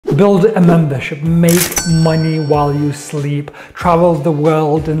build a membership, make money while you sleep, travel the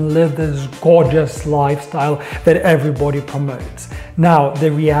world and live this gorgeous lifestyle that everybody promotes. Now,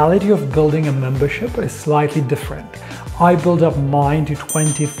 the reality of building a membership is slightly different. I build up mine to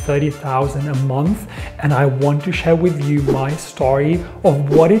 20, 30,000 a month, and I want to share with you my story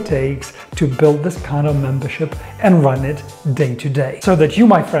of what it takes to build this kind of membership and run it day to day, so that you,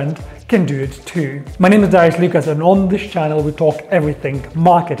 my friend, can do it too. My name is Darius Lucas, and on this channel we talk everything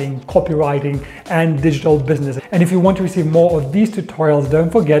marketing, copywriting, and digital business. And if you want to receive more of these tutorials,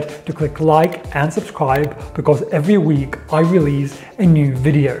 don't forget to click like and subscribe, because every week I release a new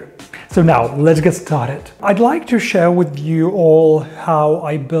video. So now let's get started. I'd like to share with you all how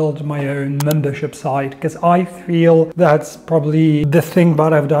I built my own membership site, because I feel that's probably the thing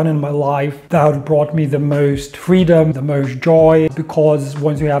that I've done in my life that brought me the most freedom, the most joy, because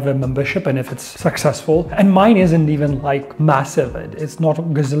once you have a membership and if it's successful, and mine isn't even like massive, it's not a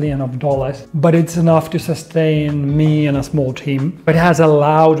gazillion of dollars, but it's enough to sustain me and a small team. It has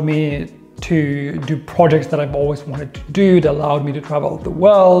allowed me to do projects that I've always wanted to do. It allowed me to travel the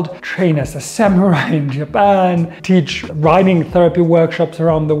world, train as a samurai in Japan, teach writing therapy workshops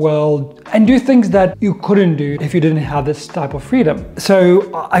around the world, and do things that you couldn't do if you didn't have this type of freedom.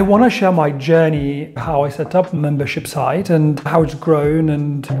 So I want to share my journey, how I set up a membership site and how it's grown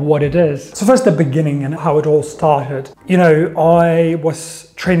and what it is. So first, the beginning and how it all started. You know, I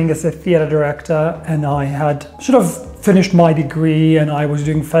was training as a theater director, and I had sort of finished my degree and I was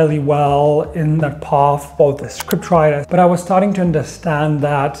doing fairly well in that path of the scriptwriter, but I was starting to understand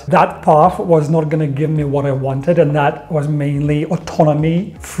that that path was not going to give me what I wanted, and that was mainly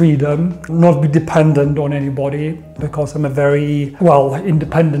autonomy, freedom, not be dependent on anybody, because I'm a very, well,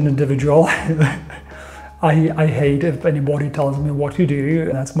 independent individual. I hate if anybody tells me what to do,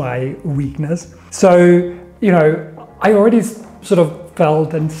 and that's my weakness. So, you know, I already sort of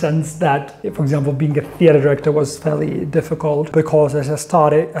felt and sensed that, for example, being a theater director was fairly difficult, because as I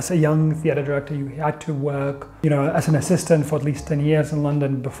started as a young theater director, you had to work, you know, as an assistant for at least 10 years in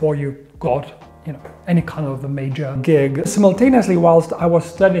London before you got, you know, any kind of a major gig. Simultaneously, whilst I was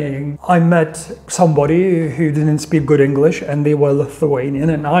studying, I met somebody who didn't speak good English, and they were Lithuanian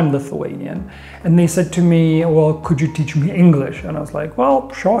and I'm Lithuanian. And they said to me, well, could you teach me English? And I was like,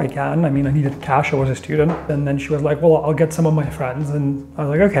 well, sure I can. I mean, I needed cash, I was a student. And then she was like, well, I'll get some of my friends. And I was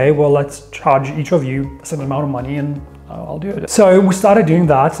like, okay, well, let's charge each of you a certain amount of money and I'll do it. So we started doing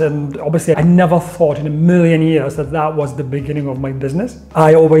that, and obviously I never thought in a million years that that was the beginning of my business.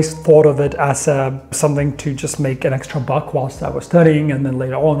 I always thought of it as something to just make an extra buck whilst I was studying, and then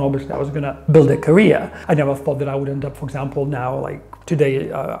later on, obviously, I was gonna build a career. I never thought that I would end up, for example, now, like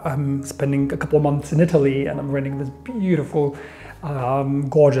today, I'm spending a couple of months in Italy, and I'm renting this beautiful,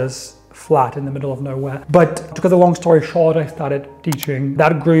 gorgeous flat in the middle of nowhere. But to cut the long story short, I started teaching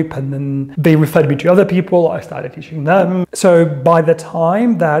that group, and then they referred me to other people. I started teaching them. So by the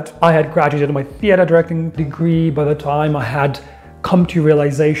time that I had graduated my theater directing degree, by the time I had come to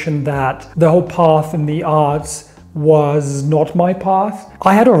realization that the whole path in the arts was not my path,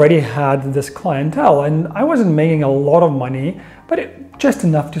 I had already had this clientele, and I wasn't making a lot of money, but just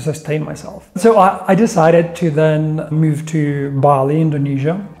enough to sustain myself. So I decided to then move to Bali,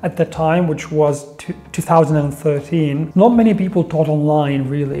 Indonesia. At the time, which was 2013, not many people taught online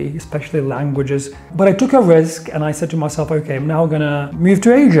really, especially languages. But I took a risk, and I said to myself, okay, I'm now gonna move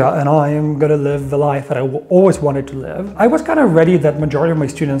to Asia, and I am gonna live the life that I always wanted to live. I was kind of ready that majority of my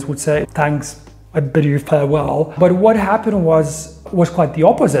students would say, thanks, I bid you farewell. But what happened was quite the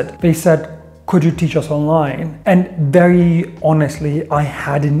opposite. They said, could you teach us online? And very honestly, I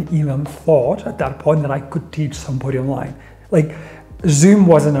hadn't even thought at that point that I could teach somebody online. Like, Zoom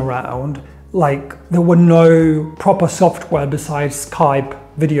wasn't around. Like, there were no proper software besides Skype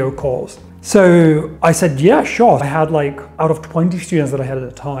video calls. So I said, yeah, sure. I had like, out of 20 students that I had at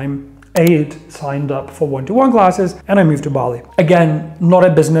the time, 8 signed up for one-to-one classes, and I moved to Bali. Again, not a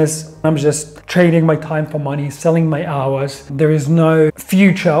business. I'm just trading my time for money, selling my hours. There is no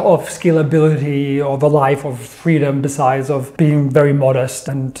future of scalability or the life of freedom besides of being very modest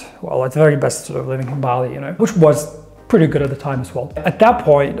and, well, at the very best sort of living in Bali, you know, which was pretty good at the time as well. At that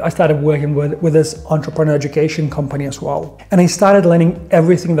point, I started working with this entrepreneur education company as well. And I started learning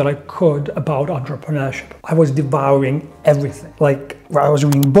everything that I could about entrepreneurship. I was devouring everything. Like, I was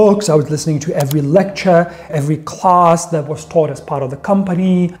reading books, I was listening to every lecture, every class that was taught as part of the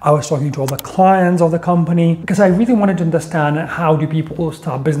company. I was talking to all the clients of the company, because I really wanted to understand how do people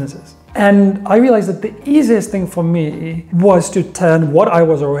start businesses. And I realized that the easiest thing for me was to turn what I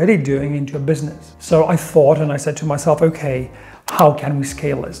was already doing into a business. So I thought, and I said to myself, okay, how can we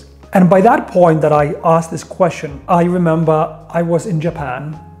scale this? And by that point that I asked this question, I remember I was in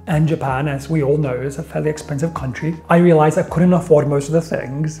Japan And Japan, as we all know, is a fairly expensive country. I realized I couldn't afford most of the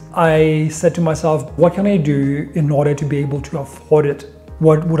things. I said to myself, what can I do in order to be able to afford it?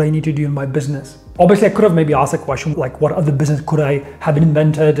 What would I need to do in my business? Obviously, I could have maybe asked a question like, what other business could I have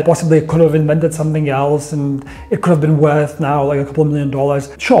invented? Possibly I could have invented something else and it could have been worth now like a couple of $1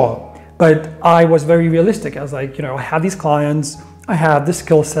 million. Sure. But I was very realistic. I was like, I have these clients, I have this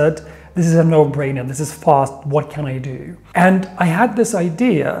skill set, this is a no-brainer, this is fast, what can I do? And I had this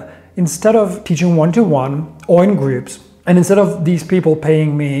idea, instead of teaching one-to-one or in groups, and instead of these people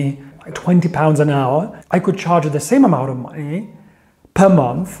paying me like £20 an hour, I could charge the same amount of money per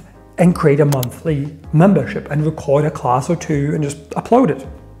month and create a monthly membership and record a class or two and just upload it.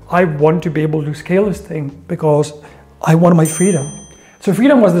 I want to be able to scale this thing because I want my freedom. So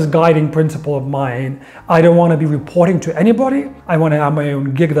freedom was this guiding principle of mine. I don't want to be reporting to anybody. I want to have my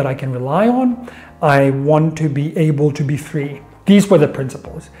own gig that I can rely on. I want to be able to be free. These were the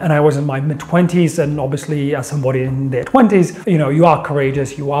principles. And I was in my mid-20s, and obviously as somebody in their 20s, you are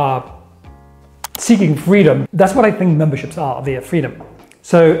courageous, you are seeking freedom. That's what I think memberships are, they are freedom.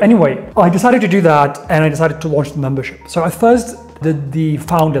 So anyway, I decided to do that and I decided to launch the membership. So I first did the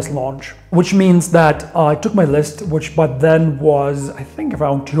founders launch, which means that I took my list, which by then was, I think,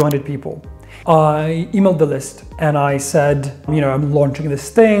 around 200 people. I emailed the list and I said, I'm launching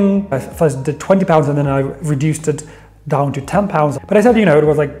this thing. I first did £20 and then I reduced it down to £10. But I said, it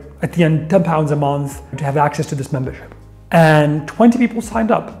was like at the end, £10 a month to have access to this membership. And 20 people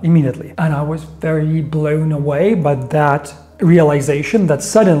signed up immediately. And I was very blown away by that realization that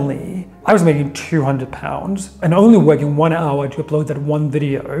suddenly I was making £200 and only working 1 hour to upload that one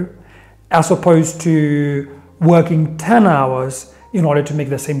video, as opposed to working 10 hours in order to make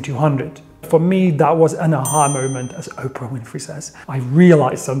the same 200. For me, that was an aha moment, as Oprah Winfrey says. I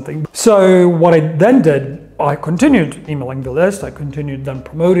realized something. So what I then did, I continued emailing the list, I continued then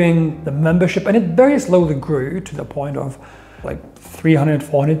promoting the membership, and it very slowly grew to the point of like 300,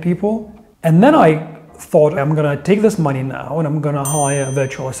 400 people. And then I thought, I'm gonna take this money now and I'm gonna hire a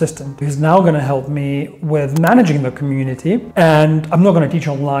virtual assistant who's now gonna help me with managing the community, and I'm not gonna teach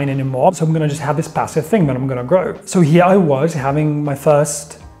online anymore. So I'm gonna just have this passive thing that I'm gonna grow. So here I was having my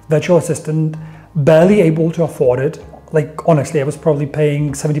first virtual assistant, barely able to afford it. Like honestly, I was probably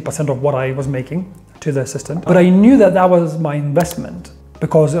paying 70% of what I was making to the assistant. But I knew that that was my investment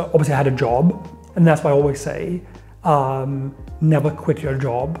because obviously I had a job, and that's why I always say, never quit your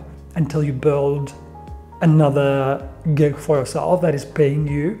job until you build another gig for yourself that is paying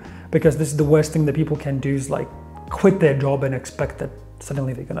you, because this is the worst thing that people can do, is like quit their job and expect that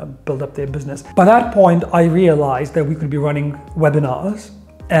suddenly they're gonna build up their business. By that point, I realized that we could be running webinars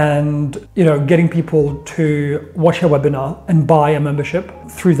and getting people to watch a webinar and buy a membership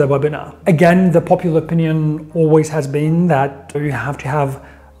through the webinar. Again, the popular opinion always has been that you have to have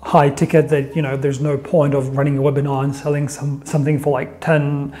high ticket, that there's no point of running a webinar and selling something for like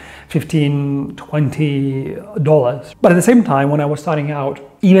 $10, $15, $20. But at the same time, when I was starting out,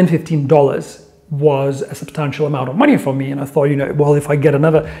 even $15 was a substantial amount of money for me. And I thought, well, if I get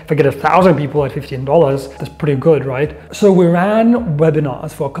 1,000 people at $15, that's pretty good, right? So we ran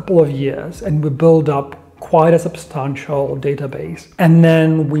webinars for a couple of years and we built up quite a substantial database. And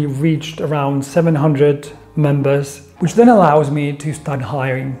then we reached around 700 members, which then allows me to start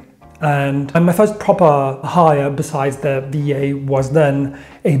hiring. And my first proper hire besides the VA was then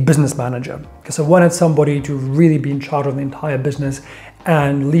a business manager, because I wanted somebody to really be in charge of the entire business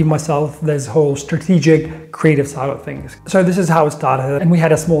and leave myself this whole strategic, creative side of things. So this is how it started. And we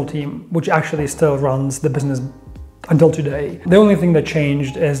had a small team, which actually still runs the business until today. The only thing that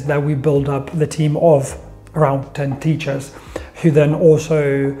changed is that we built up the team of around 10 teachers who then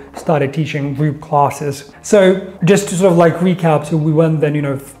also started teaching group classes. So just to sort of like recap, so we went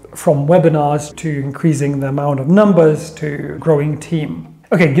then, from webinars to increasing the amount of numbers to growing team.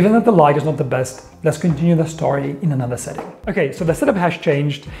 Okay, given that the light is not the best, let's continue the story in another setting. Okay, so the setup has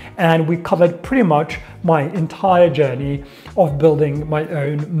changed and we covered pretty much my entire journey of building my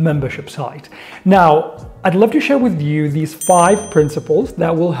own membership site. Now, I'd love to share with you these 5 principles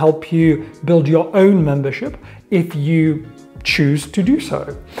that will help you build your own membership if you choose to do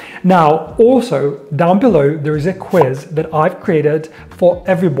so. Now, also down below, there is a quiz that I've created for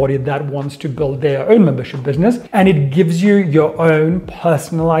everybody that wants to build their own membership business, and it gives you your own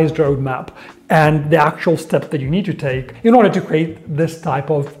personalized roadmap and the actual steps that you need to take in order to create this type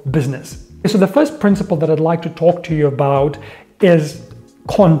of business. So the first principle that I'd like to talk to you about is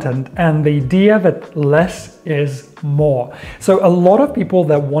content and the idea that less is more. So a lot of people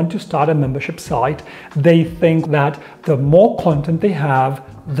that want to start a membership site, they think that the more content they have,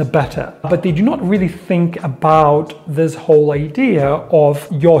 the better. But they do not really think about this whole idea of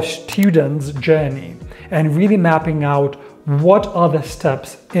your student's journey and really mapping out what are the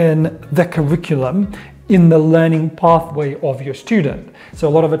steps in the curriculum, in the learning pathway of your student. So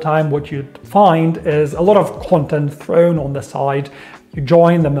a lot of the time what you find is a lot of content thrown on the side. You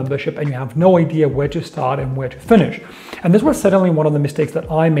join the membership and you have no idea where to start and where to finish. And this was certainly one of the mistakes that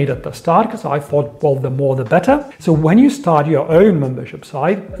I made at the start, because I thought, well, the more the better. So when you start your own membership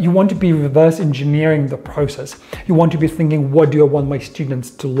site, you want to be reverse engineering the process. You want to be thinking, what do I want my students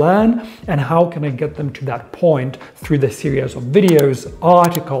to learn and how can I get them to that point through the series of videos,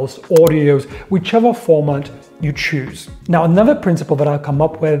 articles, audios, whichever format you choose. Now, another principle that I've come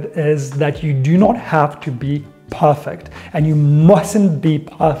up with is that you do not have to be perfect, and you mustn't be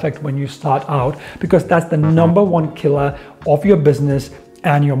perfect when you start out, because that's the number one killer of your business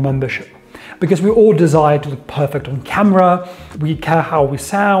and your membership. Because we all desire to look perfect on camera, we care how we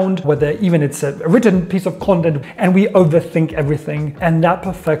sound, whether even it's a written piece of content, and we overthink everything, and that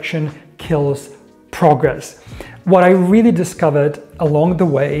perfection kills progress. What I really discovered along the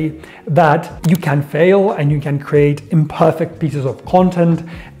way, that you can fail and you can create imperfect pieces of content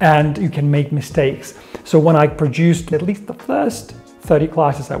and you can make mistakes. So when I produced at least the first 30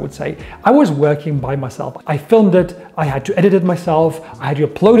 classes, I would say, I was working by myself. I filmed it, I had to edit it myself, I had to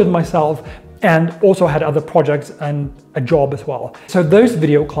upload it myself, and also had other projects and a job as well. So those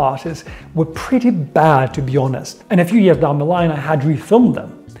video classes were pretty bad, to be honest. And a few years down the line, I had refilmed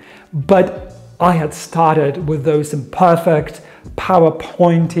them. But I had started with those imperfect,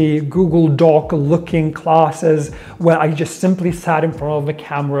 PowerPointy, Google Doc looking classes where I just simply sat in front of the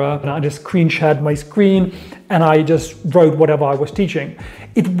camera and I just screen shared my screen and I just wrote whatever I was teaching.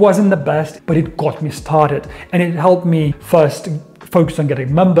 It wasn't the best, but it got me started, and it helped me first focus on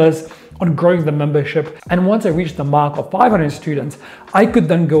getting members, on growing the membership. And once I reached the mark of 500 students, I could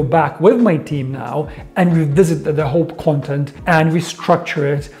then go back with my team now and revisit the whole content and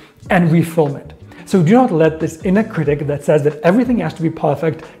restructure it and refilm it. So do not let this inner critic that says that everything has to be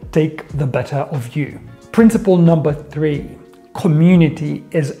perfect take the better of you. Principle number 3, community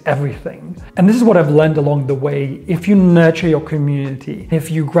is everything. And this is what I've learned along the way. If you nurture your community, if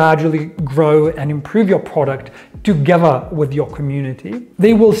you gradually grow and improve your product together with your community,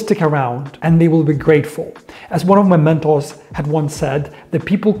 they will stick around and they will be grateful. As one of my mentors had once said, the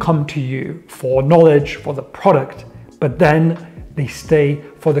people come to you for knowledge, for the product, but then they stay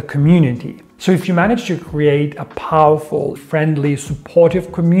for the community. So if you manage to create a powerful, friendly,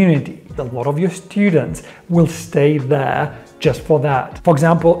 supportive community, a lot of your students will stay there just for that. For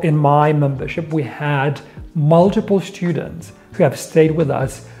example, in my membership, we had multiple students who have stayed with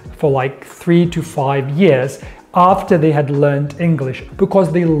us for like 3 to 5 years after they had learned English,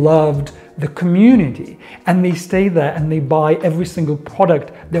 because they loved the community and they stay there and they buy every single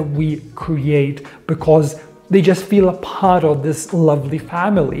product that we create because they just feel a part of this lovely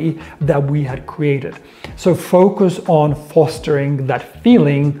family that we had created. So focus on fostering that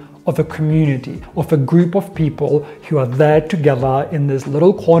feeling of a community, of a group of people who are there together in this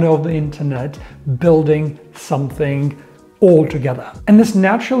little corner of the internet, building something all together. And this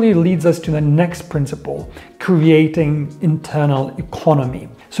naturally leads us to the next principle, creating internal economy.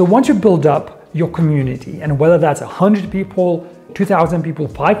 So once you build up your community, and whether that's 100 people, 2,000 people,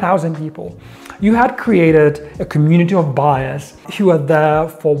 5,000 people, you had created a community of buyers who are there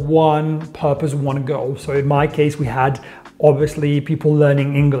for one purpose, one goal. So in my case, we had obviously people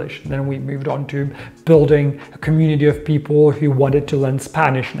learning English. Then we moved on to building a community of people who wanted to learn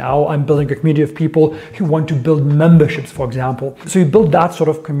Spanish. Now I'm building a community of people who want to build memberships, for example. So you build that sort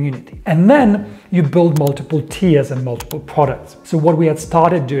of community. And then you build multiple tiers and multiple products. So what we had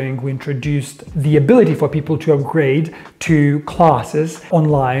started doing, we introduced the ability for people to upgrade to classes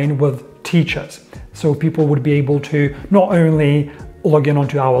online with teachers. So people would be able to not only log in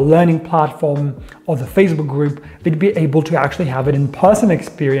onto our learning platform or the Facebook group, they'd be able to actually have an in-person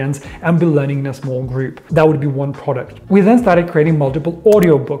experience and be learning in a small group. That would be one product. We then started creating multiple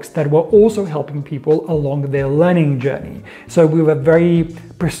audiobooks that were also helping people along their learning journey. So we were very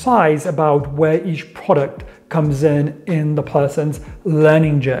precise about where each product comes in the person's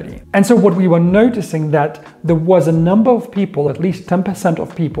learning journey. And so what we were noticing, that there was a number of people, at least 10%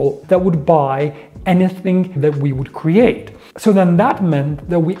 of people, that would buy anything that we would create. So then that meant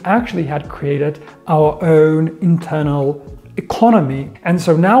that we actually had created our own internal economy. And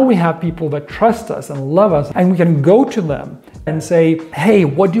so now we have people that trust us and love us, and we can go to them and say, hey,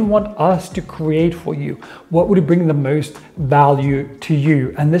 what do you want us to create for you? What would bring the most value to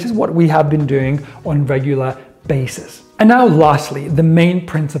you? And this is what we have been doing on a regular basis. And now lastly, the main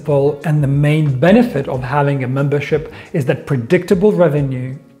principle and the main benefit of having a membership is that predictable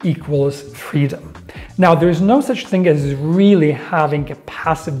revenue equals freedom. Now, there is no such thing as really having a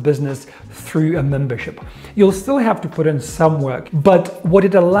passive business through a membership. You'll still have to put in some work, but what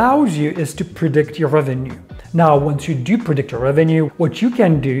it allows you is to predict your revenue. Now, once you do predict your revenue, what you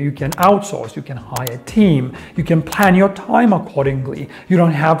can do, you can outsource, you can hire a team, you can plan your time accordingly. You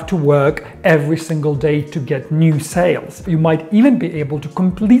don't have to work every single day to get new sales. You might even be able to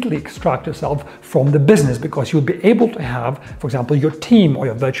completely extract yourself from the business because you'll be able to have, for example, your team or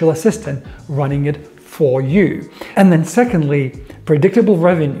your virtual assistant running it for you. And then secondly, predictable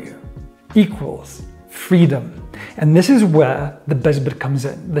revenue equals freedom. And this is where the best bit comes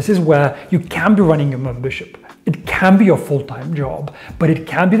in. This is where you can be running your membership. It can be your full-time job, but it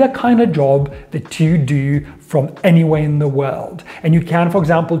can be the kind of job that you do from anywhere in the world. And you can, for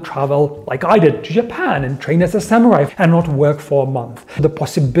example, travel like I did to Japan and train as a samurai and not work for a month. The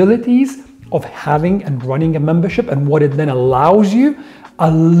possibilities of having and running a membership and what it then allows you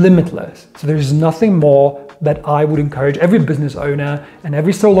are limitless. So there's nothing more that I would encourage every business owner and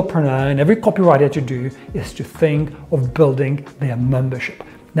every solopreneur and every copywriter to do is to think of building their membership.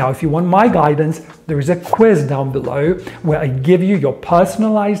 Now, if you want my guidance, there is a quiz down below where I give you your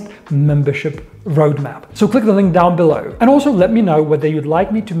personalized membership roadmap. So click the link down below. And also let me know whether you'd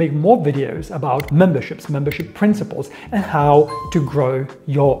like me to make more videos about memberships, membership principles, and how to grow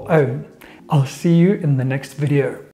your own. I'll see you in the next video.